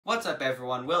What's up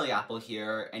everyone, Willie Apple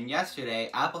here, and yesterday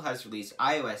Apple has released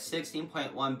iOS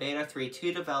 16.1 Beta 3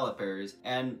 to developers,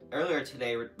 and earlier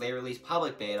today they released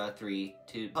Public Beta 3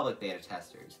 to public beta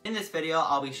testers. In this video,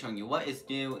 I'll be showing you what is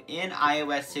new in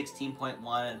iOS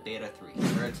 16.1 Beta 3.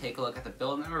 We're going to take a look at the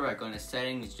build number by going to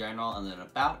Settings, General, and then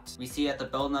About. We see that the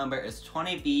build number is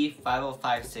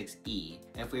 20B5056E.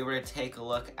 If we were to take a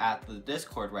look at the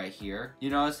Discord right here, you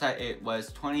notice that it was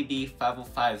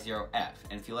 20B5050F,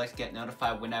 and if you'd like to get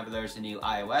notified whenever there's a new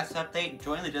iOS update,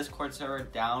 join the Discord server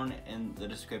down in the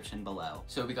description below.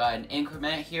 So we got an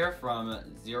increment here from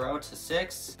 0 to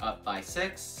 6, up by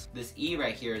 6. This E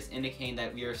right here is indicating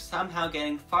that we are somehow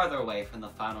getting farther away from the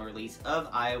final release of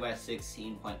iOS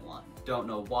 16.1. Don't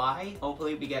know why,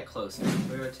 hopefully we get closer.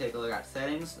 We're going to take a look at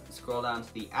settings, scroll down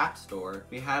to the App Store.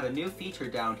 We have a new feature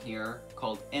down here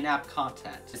called In-App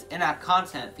Content. This In-App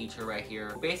Content feature right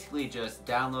here will basically just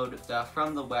download stuff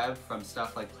from the web from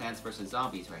stuff like Plants vs.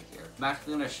 Zombies right here. I'm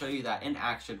actually going to show you that in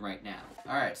action right now.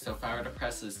 Alright, so if I were to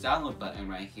press this download button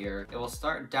right here, it will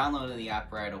start downloading the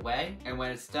app right away, and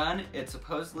when it's done, it's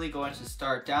supposedly going to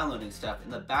start downloading stuff in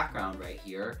the background right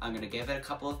here. I'm going to give it a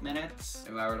couple of minutes,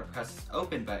 and if I were to press this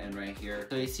open button right here,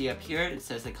 so you see up here it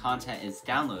says the content is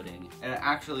downloading, and it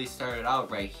actually started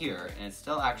out right here, and it's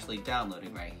still actually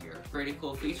downloading right here. Pretty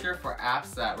cool feature for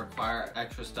apps that require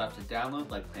extra stuff to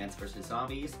download, like Plants vs.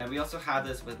 Zombies, and we also have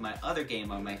this with my other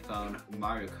game on my phone,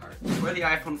 Mario Kart. For the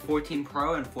iPhone 14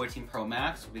 Pro and 14 Pro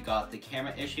Max, we got the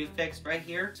camera issue fixed right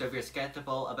here. So if you're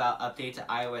skeptical about update to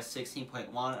iOS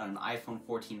 16.1 on an iPhone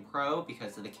 14 Pro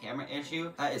because of the camera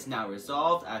issue, that is now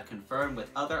resolved. I've confirmed with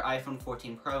other iPhone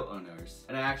 14 Pro owners,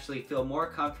 and I actually feel more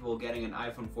comfortable getting an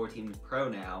iPhone 14 Pro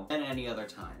now than any other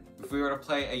time. If we were to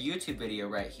play a YouTube video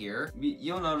right here,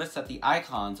 you'll notice that the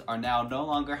icons are now no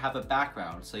longer have a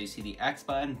background. So you see the X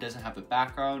button doesn't have a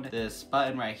background, this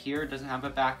button right here doesn't have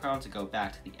a background to go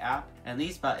back to the app, and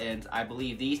these buttons, I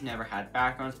believe these never had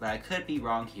backgrounds, but I could be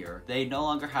wrong here. They no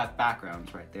longer have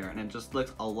backgrounds right there, and it just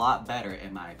looks a lot better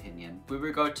in my opinion. If we were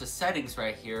to go to settings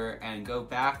right here and go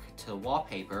back to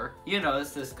wallpaper, you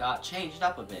notice this got changed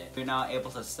up a bit. We're now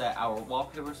able to set our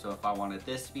wallpaper, so if I wanted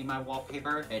this to be my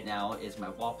wallpaper, it now is my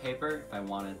wallpaper. If I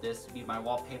wanted this to be my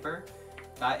wallpaper,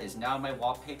 that is now my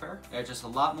wallpaper. They're just a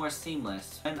lot more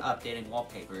seamless when updating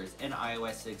wallpapers in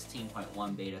iOS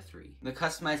 16.1 Beta 3. The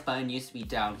customize button used to be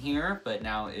down here, but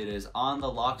now it is on the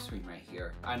lock screen right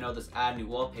here. I know this add new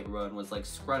wallpaper button was like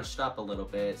scrunched up a little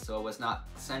bit, so it was not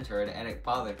centered and it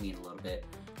bothered me a little bit.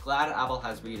 Glad Apple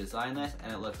has redesigned this,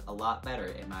 and it looks a lot better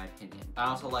in my opinion. I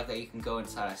also like that you can go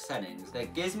inside of settings.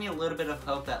 That gives me a little bit of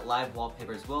hope that live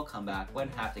wallpapers will come back when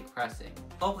haptic pressing.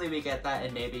 Hopefully we get that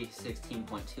in maybe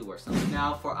 16.2 or something.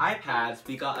 Now for iPads,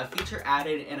 we got a feature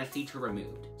added and a feature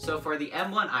removed. So for the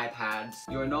M1 iPads,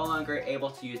 you are no longer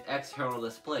able to use external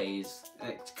displays,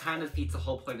 and it kind of defeats the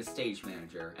whole point of Stage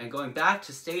Manager. And going back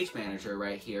to Stage Manager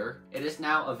right here, it is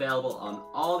now available on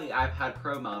all the iPad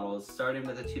Pro models starting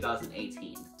with the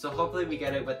 2018. So hopefully we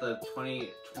get it with the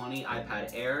 2020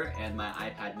 iPad Air and my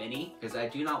iPad mini, because I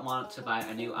do not want to buy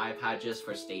a new iPad just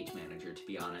for Stage Manager, to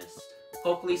be honest.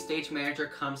 Hopefully Stage Manager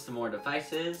comes to more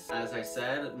devices. As I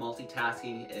said,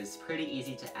 multitasking is pretty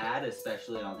easy to add,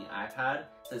 especially on the iPad.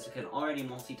 Since you can already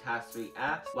multitask 3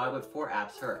 apps, why would 4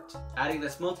 apps hurt? Adding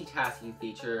this multitasking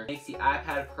feature makes the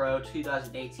iPad Pro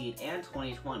 2018 and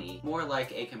 2020 more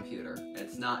like a computer.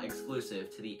 It's not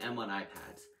exclusive to the M1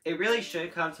 iPads. It really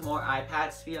should come to more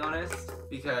iPads, to be honest,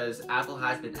 because Apple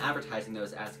has been advertising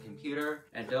those as a computer,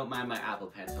 and don't mind my Apple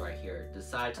Pencil right here,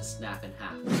 decide to snap in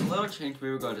half. A little change, we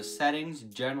will go to Settings,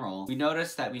 General. We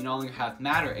notice that we no longer have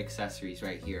Matter accessories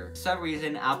right here. For some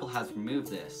reason, Apple has removed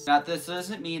this. Now, this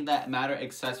doesn't mean that Matter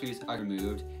accessories are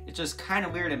removed. It's just kind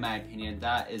of weird in my opinion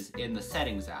that is in the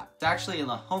Settings app. It's actually in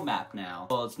the Home app now.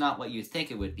 Well, it's not what you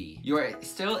think it would be. You're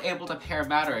still able to pair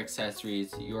Matter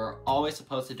accessories. You're always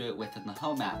supposed to do it within the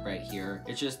Home app right here.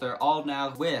 It's just they're all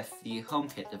now with the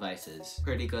HomeKit devices.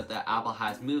 Pretty good that Apple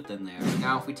has moved them there.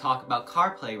 Now if we talk about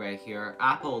CarPlay right here,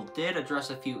 Apple did address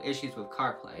a few issues with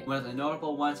CarPlay. One of the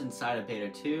notable ones inside of Beta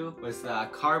 2 was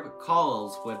that car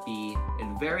calls would be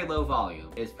in very low volume.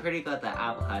 It's pretty good that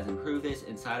Apple has improved this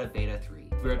inside of Beta 3.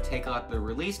 If we were to take out the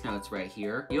release notes right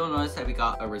here, you'll notice that we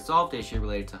got a resolved issue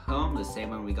related to Home, the same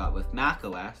one we got with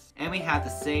macOS, and we have the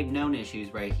same known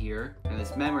issues right here, and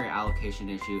this memory allocation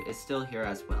issue is still here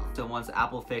as well. So once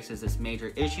Apple fixes this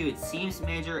major issue, it seems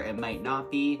major, it might not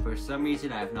be. For some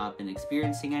reason, I have not been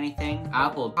experiencing anything.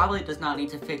 Apple probably does not need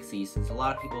to fix these since a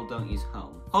lot of people don't use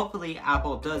Home. Hopefully,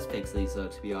 Apple does fix these though,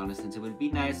 to be honest, since it would be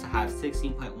nice to have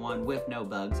 16.1 with no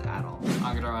bugs at all.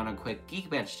 I'm gonna run a quick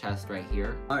Geekbench test right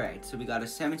here. Alright, so we got a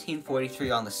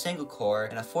 1743 on the single core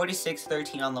and a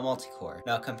 4613 on the multi-core.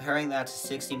 Now comparing that to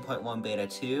 16.1 beta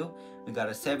 2, we got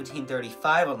a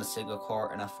 1735 on the single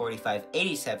core and a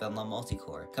 4587 on the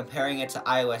multi-core. Comparing it to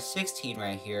iOS 16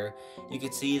 right here, you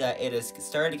can see that it is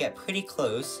starting to get pretty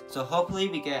close. So hopefully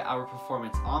we get our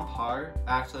performance on par.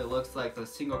 Actually, it looks like the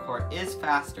single core is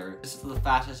faster. This is the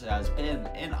fastest it has been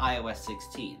in iOS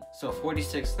 16. So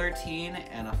 4613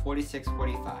 and a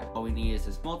 4645. All we need is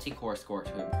this multi-core score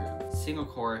to improve. Single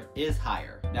core is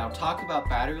higher. Now talk about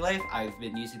battery life. I've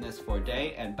been using this for a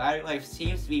day and battery life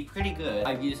seems to be pretty good.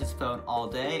 I've used this phone all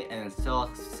day and it's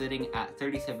still sitting at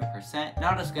 37%.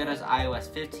 Not as good as iOS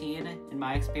 15 in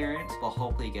my experience, but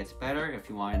hopefully it gets better. If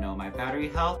you want to know my battery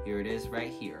health, here it is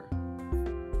right here.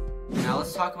 Now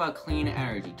let's talk about clean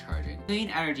energy charging. Clean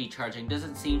energy charging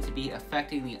doesn't seem to be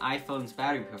affecting the iPhone's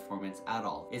battery performance at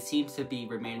all. It seems to be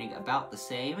remaining about the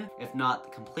same, if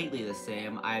not completely the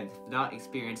same. I've not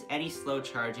experienced any slow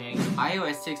charging.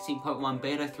 iOS 16.1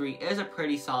 Beta 3 is a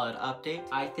pretty solid update.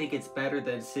 I think it's better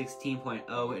than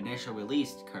 16.0 initial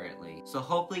release currently. So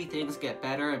hopefully things get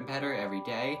better and better every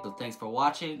day. So thanks for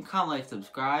watching, comment, like,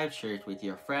 subscribe, share it with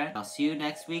your friend. I'll see you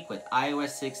next week with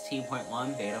iOS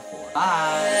 16.1 Beta 4.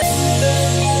 Bye!